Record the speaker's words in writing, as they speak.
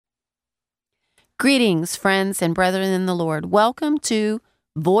Greetings, friends and brethren in the Lord. Welcome to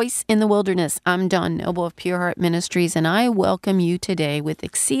Voice in the Wilderness. I'm Dawn Noble of Pure Heart Ministries, and I welcome you today with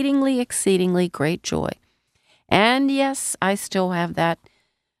exceedingly great joy. And yes, I still have that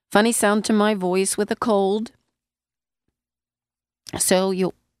funny sound to my voice with a cold. So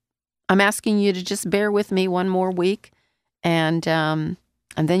I'm asking you to just bear with me one more week, and then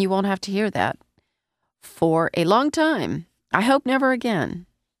you won't have to hear that for a long time. I hope never again.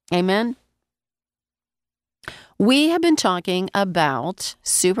 Amen. We have been talking about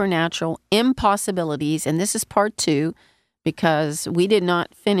supernatural impossibilities, and this is part 2 because we did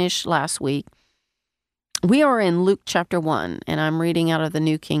not finish last week. We are in Luke chapter 1, and I'm reading out of the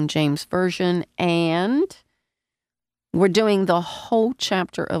New King James Version, and we're doing the whole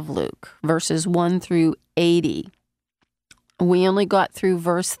chapter of Luke, verses 1 through 80. We only got through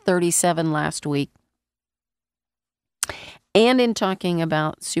verse 37 last week. And in talking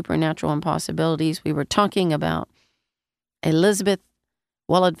about supernatural impossibilities, we were talking about Elizabeth,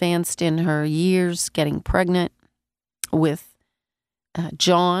 well advanced in her years, getting pregnant with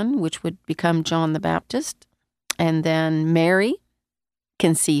John, which would become John the Baptist, and then Mary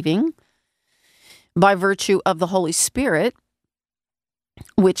conceiving by virtue of the Holy Spirit,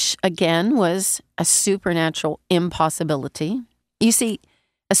 which again was a supernatural impossibility. You see,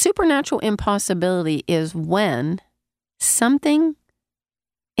 a supernatural impossibility is when something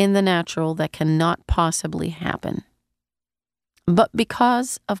in the natural that cannot possibly happen. But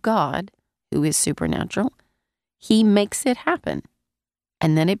because of God, who is supernatural, He makes it happen.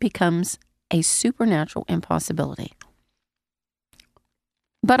 And then it becomes a supernatural impossibility.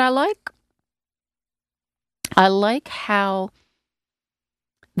 But I like how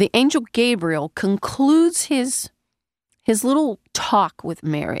the angel Gabriel concludes his little talk with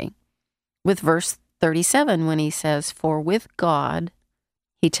Mary with verse 37 when he says, "For with God,"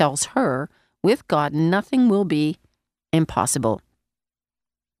 he tells her, "with God nothing will be impossible."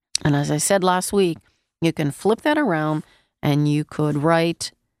 And as I said last week, you can flip that around and you could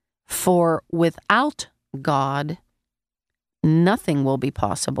write, "For without God nothing will be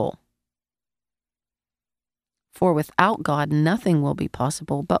possible." For without God nothing will be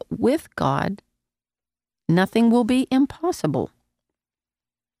possible, but with God nothing will be impossible.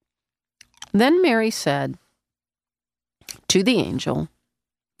 Then Mary said to the angel,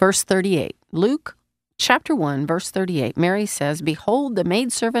 verse 38, Luke chapter 1, verse 38, Mary says, "Behold, the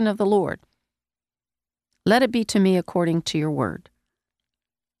maidservant of the Lord. Let it be to me according to your word."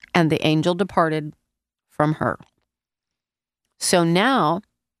 And the angel departed from her. So now,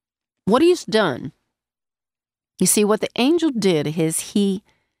 what he's done, you see, what the angel did is he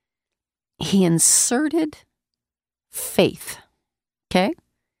inserted faith, okay?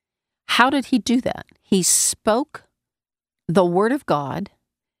 How did he do that? He spoke the word of God.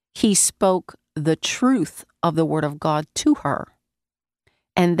 He spoke the truth of the word of God to her.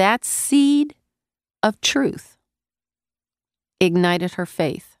 And that seed of truth ignited her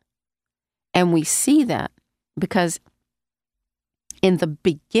faith. And we see that because in the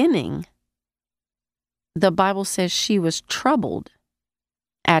beginning, the Bible says she was troubled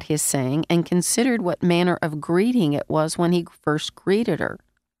at his saying and considered what manner of greeting it was when he first greeted her.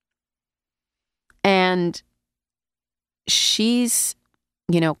 And she's,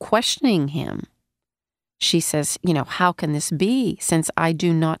 questioning him. She says, "How can this be since I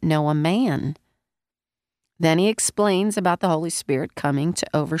do not know a man?" Then he explains about the Holy Spirit coming to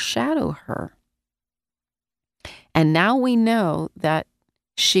overshadow her. And now we know that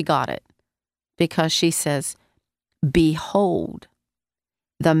she got it because she says, "Behold,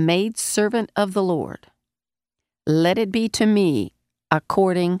 the maidservant of the Lord. Let it be to me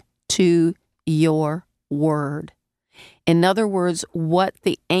according to your word." In other words, what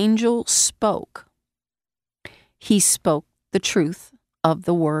the angel spoke, he spoke the truth of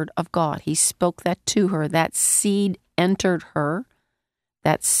the word of God. He spoke that to her. That seed entered her,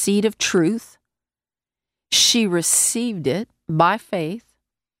 that seed of truth. She received it by faith,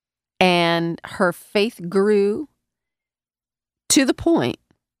 and her faith grew to the point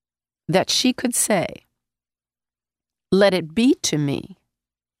that she could say, "Let it be to me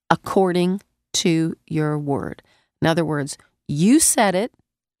according to your word." In other words, you said it,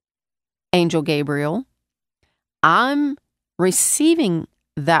 Angel Gabriel. I'm receiving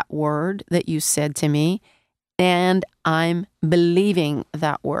that word that you said to me, and I'm believing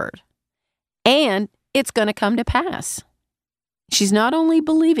that word. And it's going to come to pass. She's not only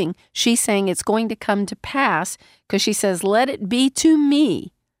believing, she's saying it's going to come to pass because she says, "Let it be to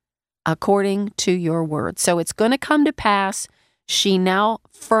me according to your word." So it's going to come to pass. She now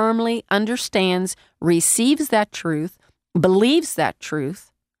firmly understands, receives that truth, believes that truth,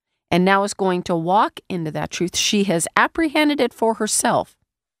 and now is going to walk into that truth. She has apprehended it for herself.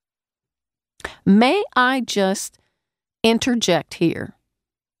 May I just interject here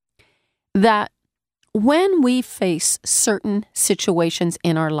that when we face certain situations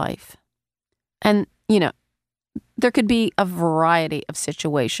in our life, and, there could be a variety of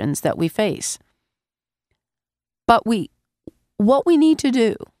situations that we face, but what we need to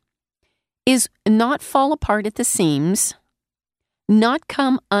do is not fall apart at the seams, not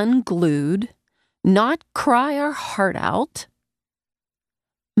come unglued, not cry our heart out.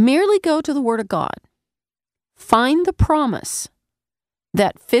 Merely go to the Word of God. Find the promise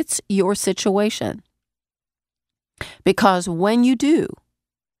that fits your situation. Because when you do,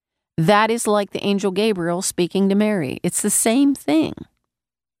 that is like the angel Gabriel speaking to Mary. It's the same thing.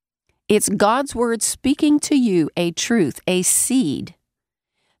 It's God's Word speaking to you a truth, a seed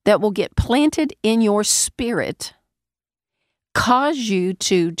that will get planted in your spirit, cause you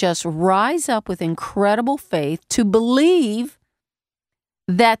to just rise up with incredible faith to believe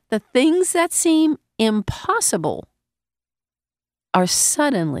that the things that seem impossible are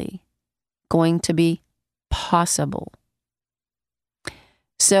suddenly going to be possible.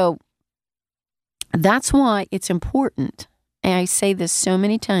 So that's why it's important, and I say this so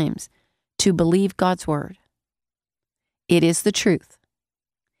many times, to believe God's Word. It is the truth.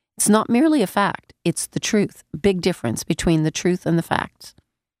 It's not merely a fact, it's the truth. Big difference between the truth and the facts.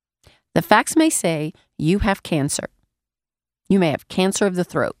 The facts may say you have cancer. You may have cancer of the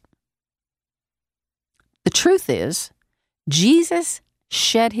throat. The truth is, Jesus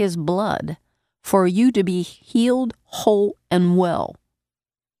shed his blood for you to be healed, whole, and well.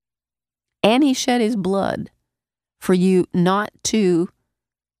 And he shed his blood for you not to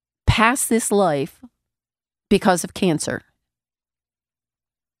pass this life because of cancer.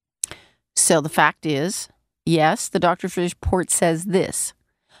 So the fact is, yes, the doctor's report says this.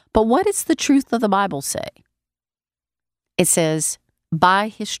 But what does the truth of the Bible say? It says, by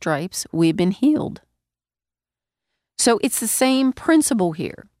his stripes we've been healed. So it's the same principle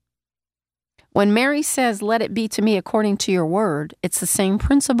here. When Mary says, let it be to me according to your word, it's the same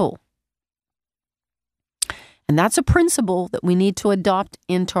principle. And that's a principle that we need to adopt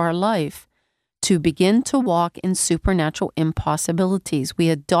into our life to begin to walk in supernatural impossibilities. We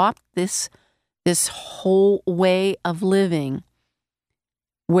adopt this whole way of living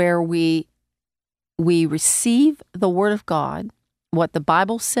where we receive the Word of God, what the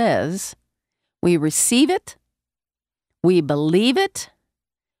Bible says, we receive it, we believe it,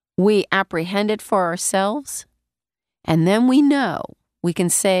 we apprehend it for ourselves, and then we know, we can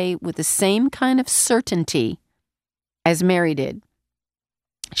say with the same kind of certainty as Mary did.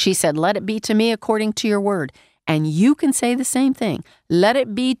 She said, let it be to me according to your word. And you can say the same thing. Let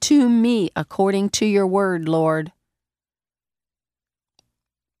it be to me according to your word, Lord.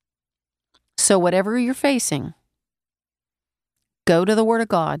 So whatever you're facing, go to the Word of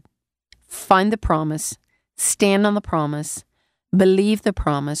God, find the promise, stand on the promise, believe the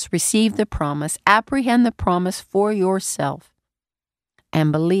promise, receive the promise, apprehend the promise for yourself,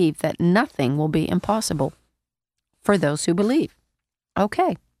 and believe that nothing will be impossible for those who believe.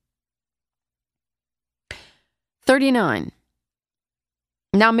 Okay. 39.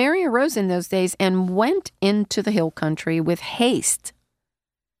 Now Mary arose in those days and went into the hill country with haste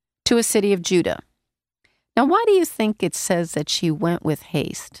to a city of Judah. Now, why do you think it says that she went with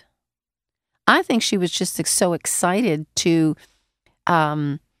haste? I think she was just so excited to,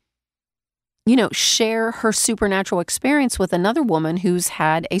 share her supernatural experience with another woman who's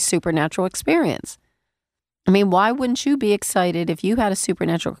had a supernatural experience. I mean, why wouldn't you be excited if you had a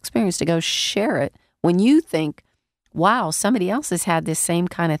supernatural experience to go share it when you think, wow, somebody else has had this same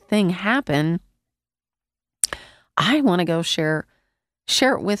kind of thing happen? I want to go share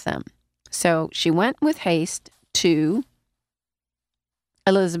it with them. So she went with haste to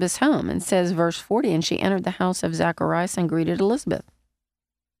Elizabeth's home, and says, verse 40, and she entered the house of Zacharias and greeted Elizabeth.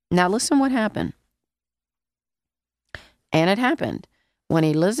 Now listen what happened. And it happened when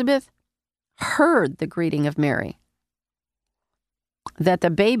Elizabeth heard the greeting of Mary that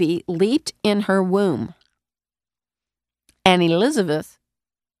the baby leaped in her womb, and Elizabeth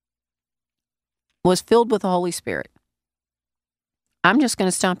was filled with the Holy Spirit. I'm just going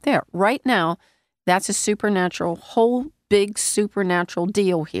to stop there. Right now, that's a supernatural, whole big supernatural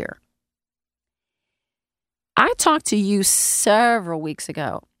deal here. I talked to you several weeks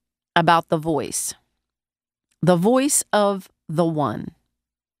ago about the voice of the One,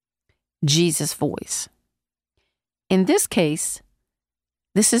 Jesus' voice. In this case,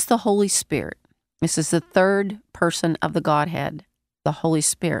 this is the Holy Spirit. This is the third person of the Godhead, the Holy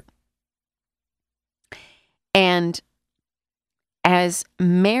Spirit. And As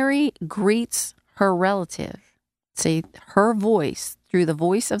Mary greets her relative, see, her voice, through the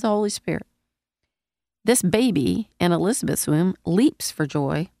voice of the Holy Spirit, this baby in Elizabeth's womb leaps for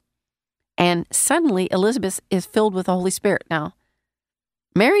joy, and suddenly Elizabeth is filled with the Holy Spirit. Now,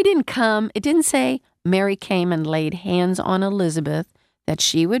 Mary didn't come, it didn't say Mary came and laid hands on Elizabeth that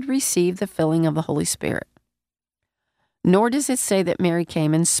she would receive the filling of the Holy Spirit. Nor does it say that Mary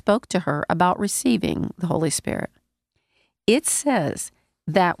came and spoke to her about receiving the Holy Spirit. It says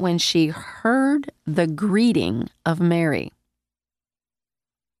that when she heard the greeting of Mary,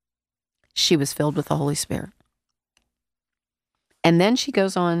 she was filled with the Holy Spirit. And then she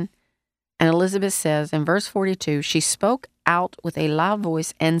goes on, and Elizabeth says in verse 42, she spoke out with a loud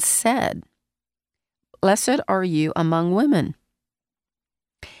voice and said, "Blessed are you among women,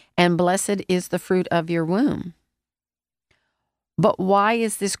 and blessed is the fruit of your womb. But why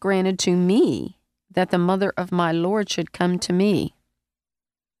is this granted to me, that the mother of my Lord should come to me?"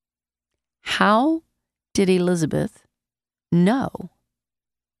 How did Elizabeth know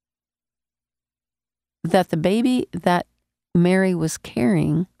that the baby that Mary was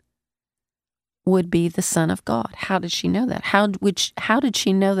carrying would be the Son of God? How did she know that? How did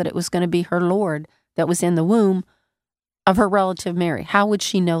she know that it was going to be her Lord that was in the womb of her relative Mary? How would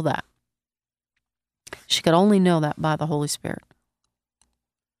she know that? She could only know that by the Holy Spirit.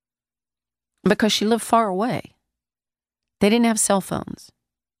 Because she lived far away. They didn't have cell phones.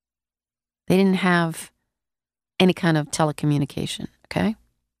 They didn't have any kind of telecommunication, okay?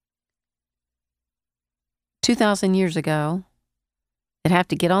 2,000 years ago, they'd have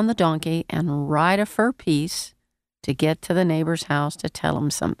to get on the donkey and ride a fur piece to get to the neighbor's house to tell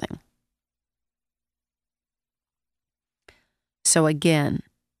him something. So again,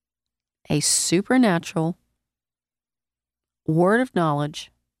 a supernatural word of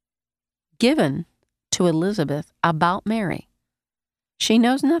knowledge given to Elizabeth about Mary. She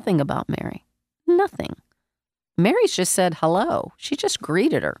knows nothing about Mary. Nothing. Mary's just said hello. She just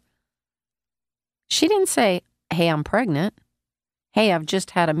greeted her. She didn't say, "Hey, I'm pregnant. Hey, I've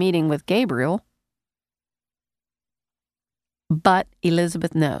just had a meeting with Gabriel." But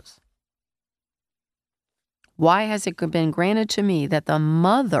Elizabeth knows. Why has it been granted to me that the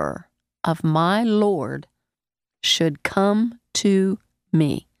mother of my Lord should come to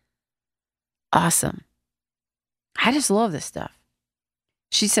me? Awesome. I just love this stuff.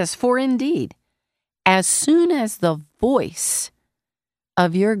 She says, "For indeed, as soon as the voice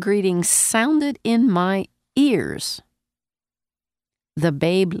of your greeting sounded in my ears, the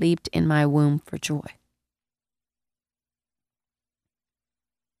babe leaped in my womb for joy."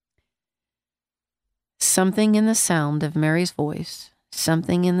 Something in the sound of Mary's voice,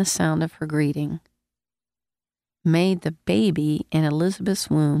 something in the sound of her greeting, made the baby in Elizabeth's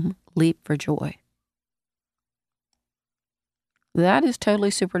womb leap for joy. That is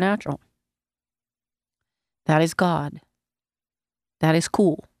totally supernatural. That is God. That is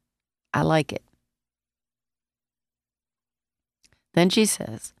cool. I like it. Then she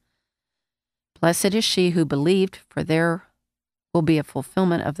says, "Blessed is she who believed, for there will be a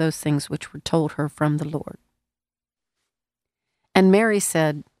fulfillment of those things which were told her from the Lord." And Mary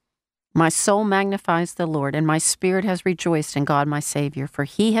said, "My soul magnifies the Lord, and my spirit has rejoiced in God my Savior, for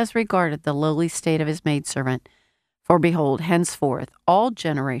he has regarded the lowly state of his maidservant. For behold, henceforth all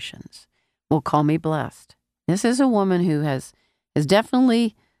generations will call me blessed." This is a woman who has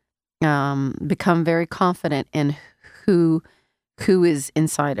definitely become very confident in who is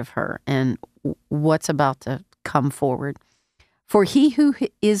inside of her and what's about to come forward. "For he who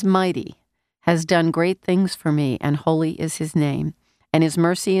is mighty has done great things for me, and holy is his name, and his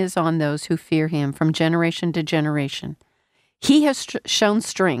mercy is on those who fear him from generation to generation. He has shown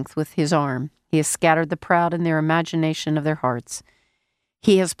strength with his arm. He has scattered the proud in their imagination of their hearts.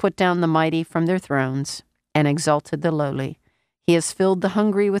 He has put down the mighty from their thrones and exalted the lowly. He has filled the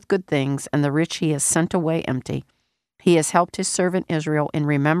hungry with good things, and the rich he has sent away empty. He has helped his servant Israel in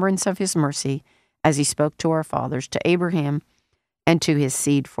remembrance of his mercy, as he spoke to our fathers, to Abraham, and to his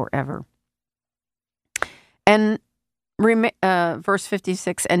seed forever." And verse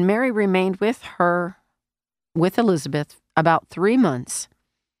 56, "And Mary remained with Elizabeth about 3 months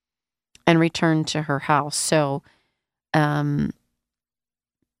and returned to her house." So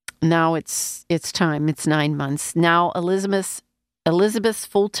now it's time. It's 9 months. Now Elizabeth's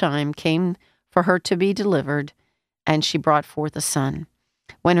full time came for her to be delivered, and she brought forth a son.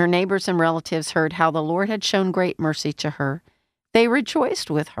 When her neighbors and relatives heard how the Lord had shown great mercy to her, they rejoiced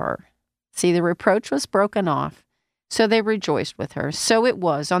with her. See, the reproach was broken off, so they rejoiced with her. So it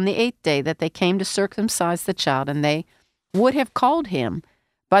was on the 8th day that they came to circumcise the child, and they would have called him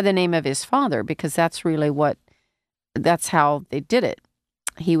by the name of his father, because that's really what that's how they did it.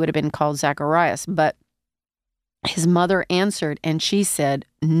 He would have been called Zacharias. But his mother answered, and she said,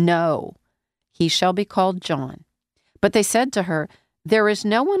 "No, he shall be called John." But they said to her, "There is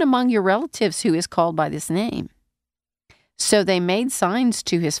no one among your relatives who is called by this name." So they made signs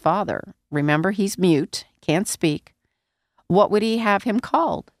to his father. Remember, he's mute, can't speak. What would he have him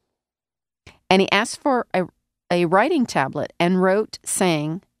called? And he asked for a writing tablet and wrote,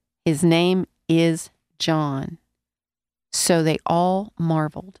 saying, "His name is John." So they all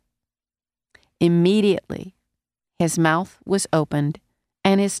marveled. Immediately, his mouth was opened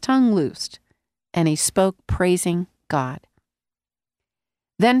and his tongue loosed, and he spoke, praising God.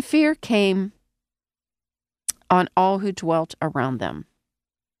 Then fear came on all who dwelt around them.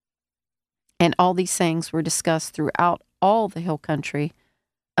 And all these things were discussed throughout all the hill country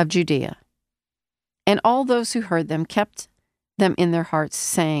of Judea. And all those who heard them kept them in their hearts,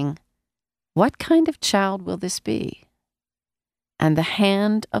 saying, "What kind of child will this be?" And the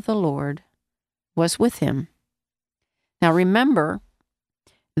hand of the Lord was with him. Now remember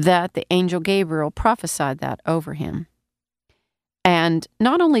that the angel Gabriel prophesied that over him. And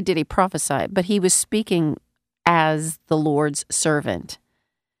not only did he prophesy, but he was speaking as the Lord's servant.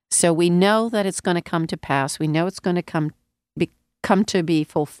 So we know that it's going to come to pass. We know it's going to come to be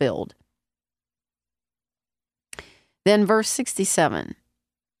fulfilled. Then verse 67.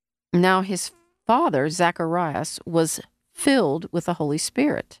 Now his father, Zacharias, was filled with the Holy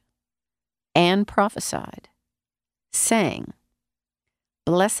Spirit and prophesied, saying,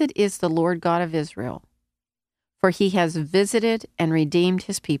 "Blessed is the Lord God of Israel, for he has visited and redeemed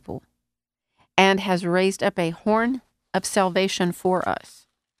his people, and has raised up a horn of salvation for us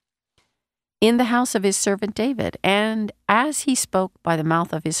in the house of his servant David, and as he spoke by the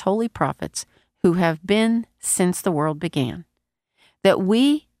mouth of his holy prophets, who have been since the world began, that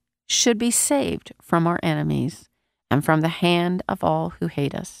we should be saved from our enemies and from the hand of all who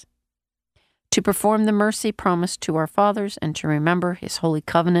hate us, to perform the mercy promised to our fathers, and to remember his holy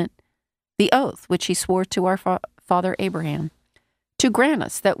covenant, the oath which he swore to our father Abraham, to grant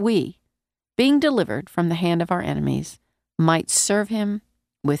us that we, being delivered from the hand of our enemies, might serve him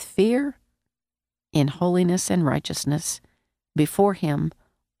with fear, in holiness and righteousness, before him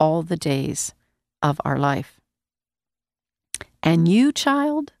all the days of our life. And you,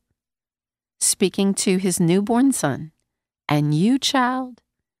 child," speaking to his newborn son, "and you, child,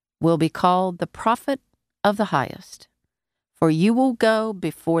 will be called the prophet of the highest, for you will go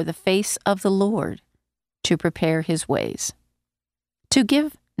before the face of the Lord to prepare his ways, to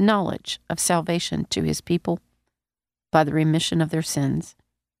give knowledge of salvation to his people by the remission of their sins,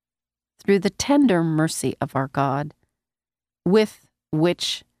 through the tender mercy of our God, with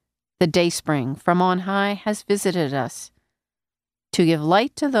which the dayspring from on high has visited us, to give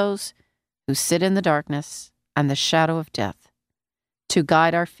light to those who sit in the darkness and the shadow of death, to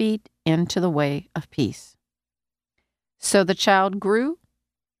guide our feet into the way of peace." So the child grew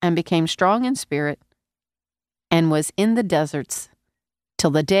and became strong in spirit, and was in the deserts till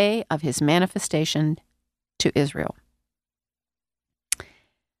the day of his manifestation to Israel.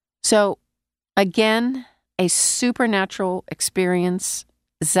 So, again, a supernatural experience.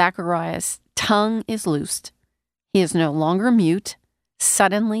 Zacharias' tongue is loosed. He is no longer mute.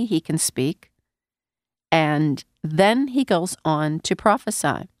 Suddenly he can speak. And then he goes on to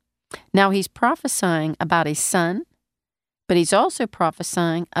prophesy. Now he's prophesying about a son, but he's also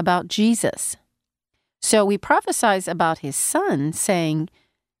prophesying about Jesus. So he prophesies about his son, saying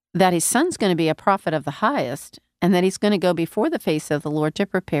that his son's going to be a prophet of the highest, and that he's going to go before the face of the Lord to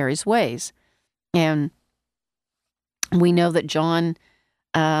prepare his ways. And we know that John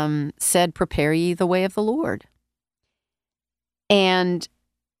said, "Prepare ye the way of the Lord." And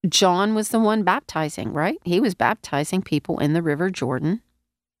John was the one baptizing, right? He was baptizing people in the River Jordan,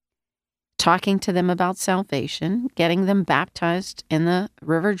 talking to them about salvation, getting them baptized in the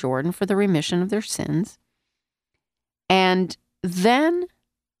River Jordan for the remission of their sins. And then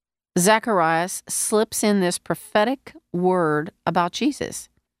Zacharias slips in this prophetic word about Jesus.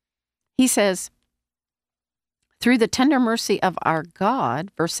 He says, "Through the tender mercy of our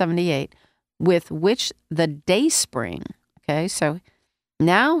God," verse 78, "with which the dayspring," okay, so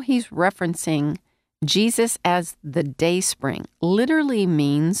now he's referencing Jesus as the dayspring, literally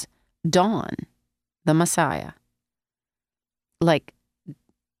means dawn, the Messiah, like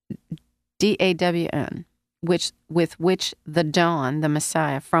DAWN, with which the dawn, the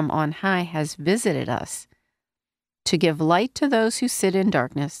Messiah from on high, has visited us, to give light to those who sit in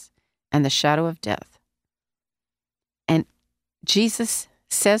darkness and the shadow of death. And Jesus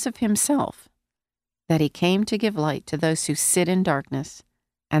says of himself that he came to give light to those who sit in darkness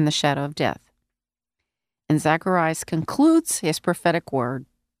and the shadow of death. And Zacharias concludes his prophetic word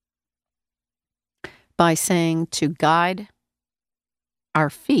by saying to guide our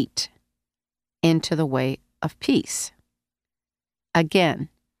feet into the way of peace. Again,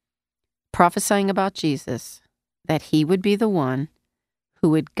 prophesying about Jesus, that he would be the one who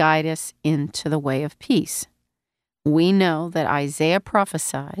would guide us into the way of peace. We know that Isaiah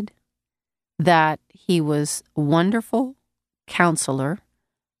prophesied that he was wonderful counselor,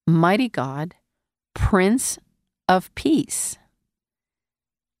 mighty God, Prince of Peace.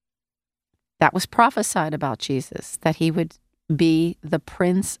 That was prophesied about Jesus, that he would be the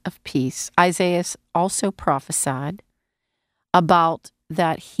Prince of Peace. Isaiah also prophesied about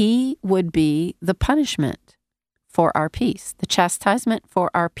that he would be the punishment for our peace. The chastisement for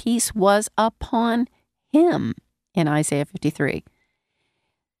our peace was upon him in Isaiah 53.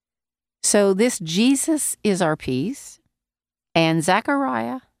 So this Jesus is our peace, and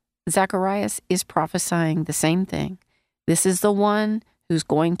Zacharias is prophesying the same thing. This is the one who's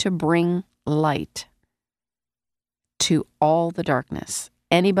going to bring light to all the darkness.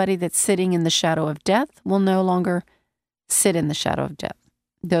 Anybody that's sitting in the shadow of death will no longer sit in the shadow of death.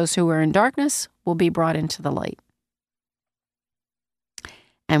 Those who are in darkness will be brought into the light.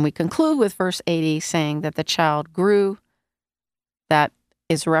 And we conclude with verse 80 saying that the child grew. That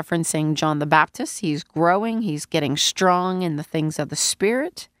is referencing John the Baptist. He's growing. He's getting strong in the things of the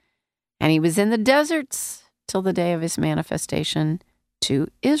Spirit. And he was in the deserts till the day of his manifestation to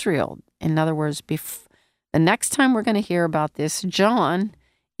Israel. In other words, the next time we're going to hear about this John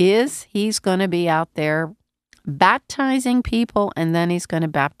he's going to be out there baptizing people, and then he's going to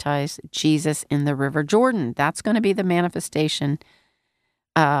baptize Jesus in the River Jordan. That's going to be the manifestation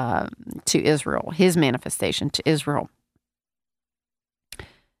to Israel, his manifestation to Israel.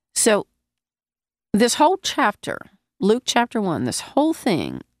 So this whole chapter, Luke chapter 1, this whole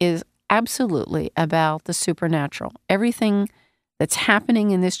thing is absolutely about the supernatural. Everything that's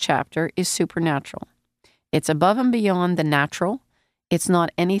happening in this chapter is supernatural. It's above and beyond the natural. It's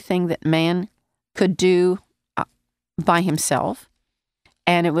not anything that man could do by himself.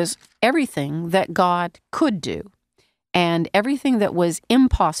 And it was everything that God could do. And everything that was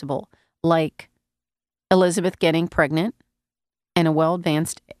impossible, like Elizabeth getting pregnant in a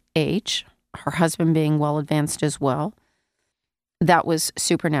well-advanced age, her husband being well-advanced as well, that was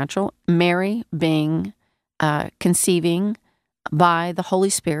supernatural. Mary being conceiving by the Holy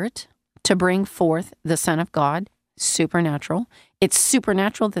Spirit to bring forth the Son of God, supernatural. It's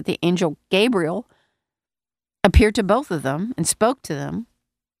supernatural that the angel Gabriel appeared to both of them and spoke to them.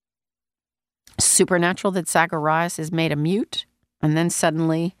 Supernatural that Zacharias is made a mute, and then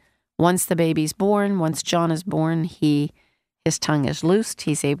suddenly, once the baby's born, once John is born, his tongue is loosed,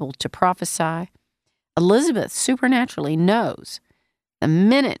 he's able to prophesy. Elizabeth supernaturally knows the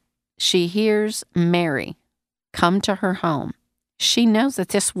minute she hears Mary come to her home, she knows that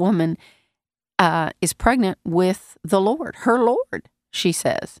this woman is pregnant with the Lord, her Lord, she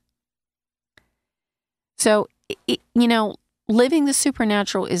says. So, living the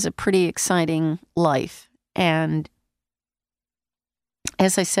supernatural is a pretty exciting life. And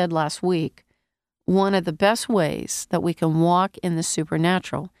as I said last week, one of the best ways that we can walk in the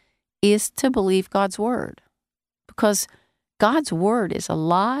supernatural is to believe God's word. Because God's word is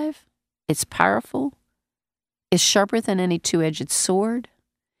alive, it's powerful, it's sharper than any two-edged sword.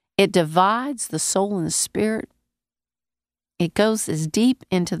 It divides the soul and the spirit. It goes as deep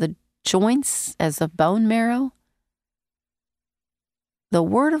into the joints as the bone marrow. The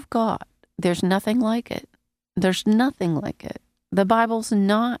Word of God, there's nothing like it. There's nothing like it. The Bible's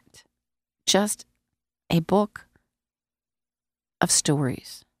not just a book of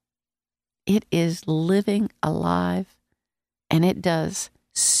stories. It is living, alive, and it does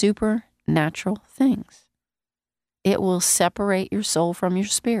supernatural things. It will separate your soul from your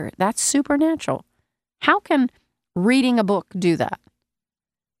spirit. That's supernatural. How can reading a book do that?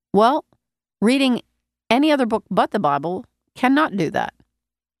 Well, reading any other book but the Bible cannot do that.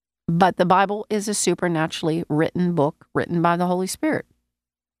 But the Bible is a supernaturally written book written by the Holy Spirit.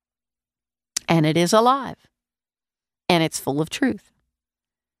 And it is alive. And it's full of truth.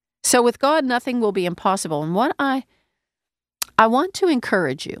 So with God, nothing will be impossible. And what I want to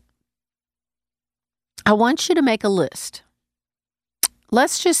encourage you, I want you to make a list.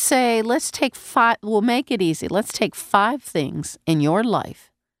 Let's just say, let's take 5, we'll make it easy. Let's take 5 things in your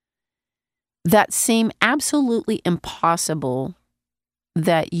life that seem absolutely impossible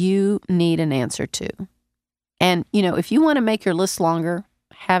that you need an answer to. And, if you want to make your list longer,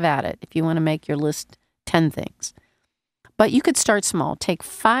 have at it. If you want to make your list 10 things. But you could start small. Take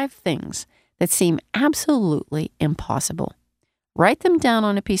 5 things that seem absolutely impossible. Write them down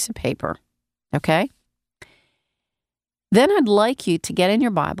on a piece of paper, okay? Then I'd like you to get in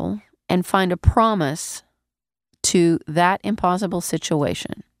your Bible and find a promise to that impossible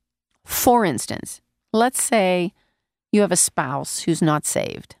situation. For instance, let's say you have a spouse who's not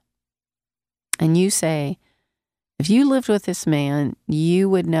saved. And you say, if you lived with this man, you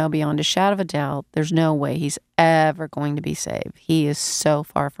would know beyond a shadow of a doubt, there's no way he's ever going to be saved. He is so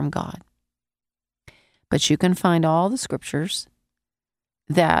far from God. But you can find all the scriptures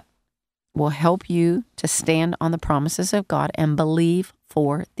that will help you to stand on the promises of God and believe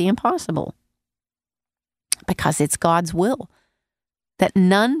for the impossible. Because it's God's will that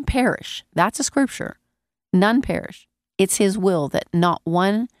none perish. That's a scripture. None perish. It's His will that not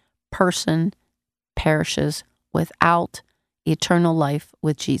one person perishes without eternal life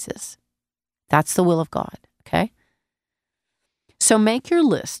with Jesus. That's the will of God, okay? So make your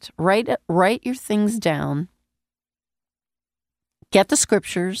list. Write your things down. Get the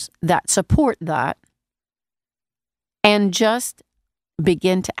scriptures that support that, and just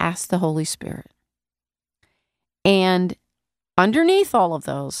begin to ask the Holy Spirit. And underneath all of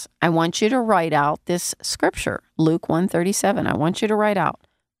those, I want you to write out this scripture, Luke 1:37. I want you to write out,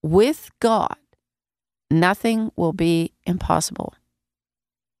 with God, nothing will be impossible.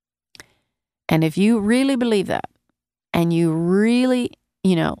 And if you really believe that, and you really,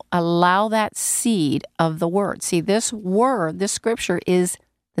 allow that seed of the word. See, this word, this scripture is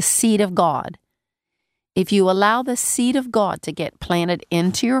the seed of God. If you allow the seed of God to get planted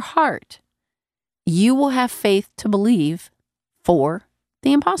into your heart, you will have faith to believe for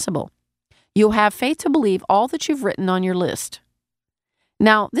the impossible. You'll have faith to believe all that you've written on your list.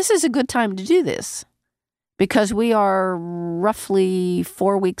 Now, this is a good time to do this because we are roughly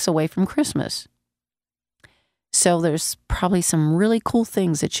 4 weeks away from Christmas. So there's probably some really cool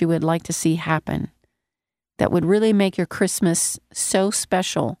things that you would like to see happen that would really make your Christmas so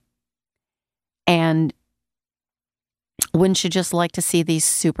special. And wouldn't you just like to see these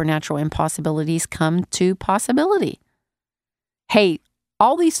supernatural impossibilities come to possibility? Hey,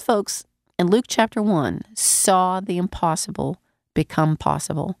 all these folks in Luke chapter 1 saw the impossible become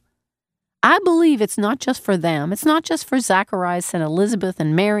possible. I believe it's not just for them. It's not just for Zacharias and Elizabeth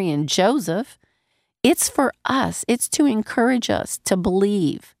and Mary and Joseph. It's for us. It's to encourage us to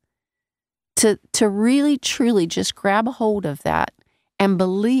believe, to really, truly just grab a hold of that and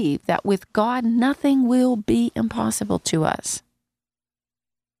believe that with God, nothing will be impossible to us.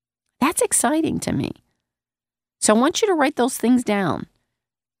 That's exciting to me. So I want you to write those things down.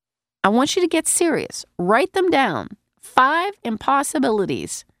 I want you to get serious. Write them down. 5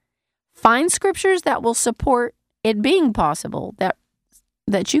 impossibilities. Find scriptures that will support it being possible,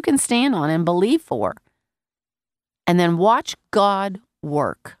 that you can stand on and believe for. And then watch God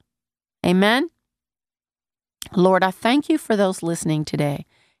work. Amen? Lord, I thank you for those listening today.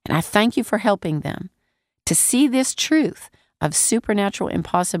 And I thank you for helping them to see this truth of supernatural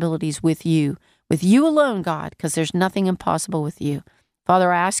impossibilities with you alone, God, because there's nothing impossible with you.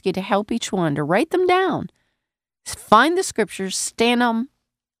 Father, I ask you to help each one to write them down. Find the scriptures, stand on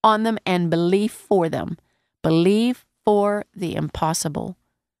them, and believe for them. Believe for the impossible.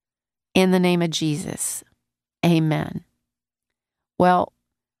 In the name of Jesus. Amen. Well,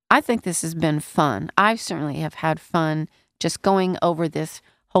 I think this has been fun. I certainly have had fun just going over this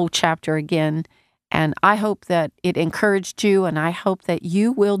whole chapter again. And I hope that it encouraged you, and I hope that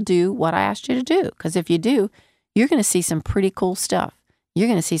you will do what I asked you to do. Because if you do, you're going to see some pretty cool stuff. You're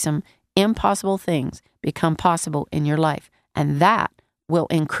going to see some impossible things become possible in your life. And that will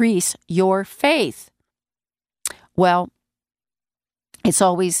increase your faith. Well, it's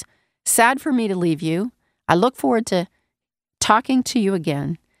always sad for me to leave you. I look forward to talking to you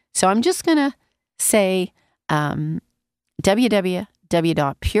again. So I'm just going to say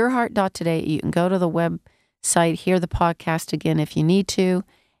www.pureheart.today. You can go to the website, hear the podcast again if you need to.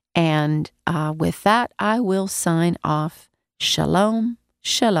 And with that, I will sign off. Shalom,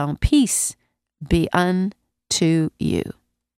 shalom. Peace be unto you.